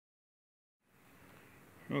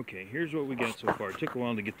Okay, here's what we got so far. It took a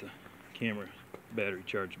while to get the camera battery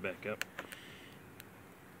charged back up.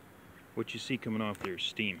 What you see coming off there is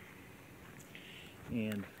steam.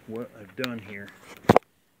 And what I've done here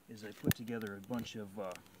is I put together a bunch of,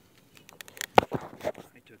 I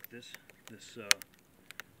took this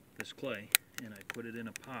clay and I put it in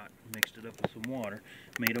a pot, mixed it up with some water,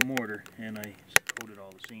 made a mortar, and I coated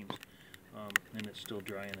all the seams. And it's still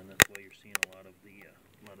drying, and that's why you're seeing a lot of the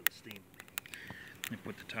steam. I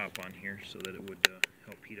put the top on here so that it would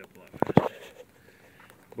help heat up a lot faster.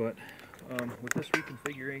 But with this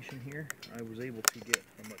reconfiguration here, I was able to get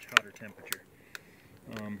a much hotter temperature.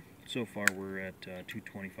 So far we're at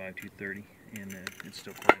 225, 230, and it's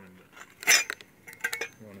still climbing, but I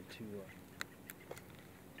wanted to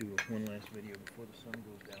do one last video before the sun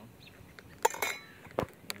goes down.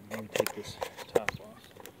 And let me take this top off.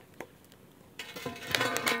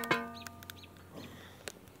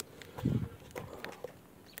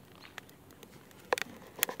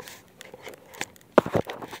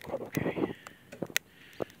 Okay,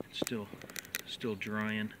 it's still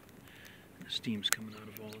drying. The steam's coming out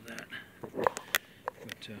of all of that,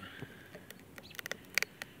 but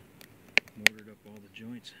mortared up all the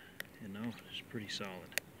joints, and now it's pretty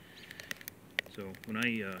solid. So when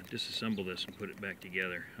I disassemble this and put it back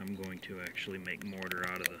together, I'm going to actually make mortar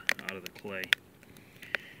out of the clay,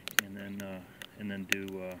 and then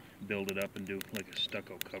build it up and do like a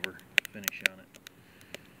stucco cover finish on it.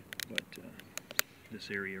 But this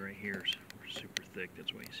area right here is super thick.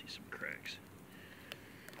 That's why you see some cracks.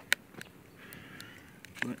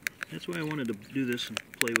 But that's why I wanted to do this and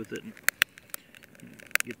play with it and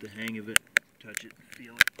get the hang of it, touch it,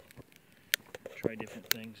 feel it, try different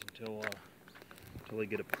things until I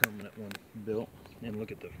get a permanent one built. And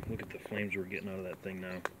look at the flames we're getting out of that thing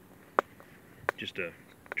now. Just a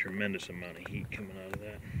tremendous amount of heat coming out of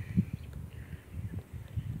that.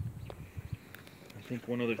 I think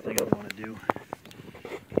one other thing I want to do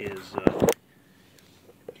is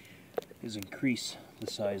increase the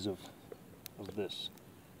size of this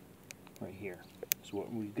right here. So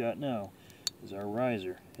what we've got now is our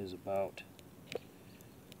riser is about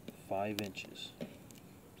 5 inches.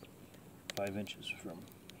 5 inches from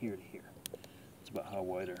here to here. That's about how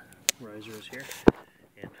wide our riser is here.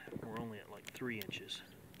 And we're only at like 3 inches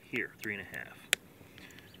here, 3.5.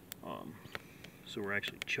 So we're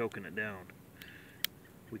actually choking it down.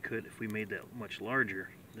 We could, if we made that much larger,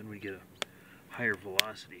 then we get a higher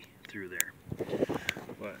velocity through there.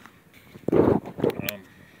 But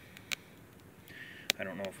I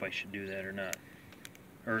don't know if I should do that or not.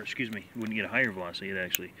 Or excuse me, wouldn't get a higher velocity, it'd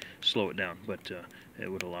actually slow it down, but it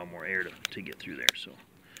would allow more air to get through there. So,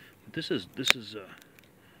 but this is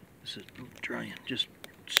drying just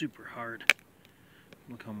super hard.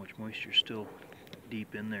 Look how much moisture is still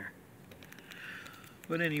deep in there.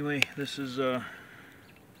 But anyway, this is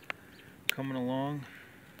coming along.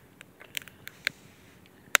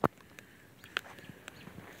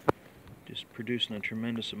 Just producing a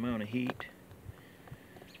tremendous amount of heat.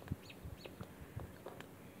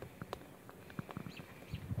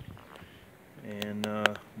 And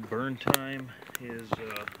burn time is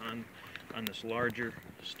on this larger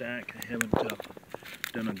stack. I haven't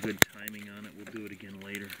done a good timing on it. We'll do it again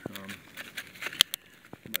later.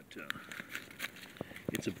 But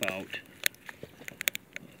it's about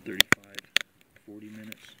 35, 40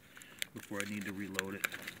 minutes before I need to reload it.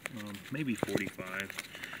 Maybe 45.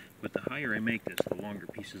 But the higher I make this, the longer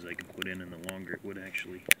pieces I can put in, and the longer it would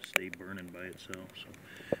actually stay burning by itself. So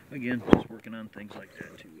again, just working on things like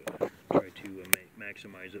that to try to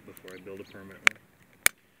maximize it before I build a permanent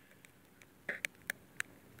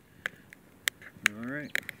one.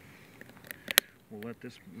 Alright, we'll let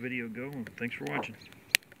this video go, and thanks for watching.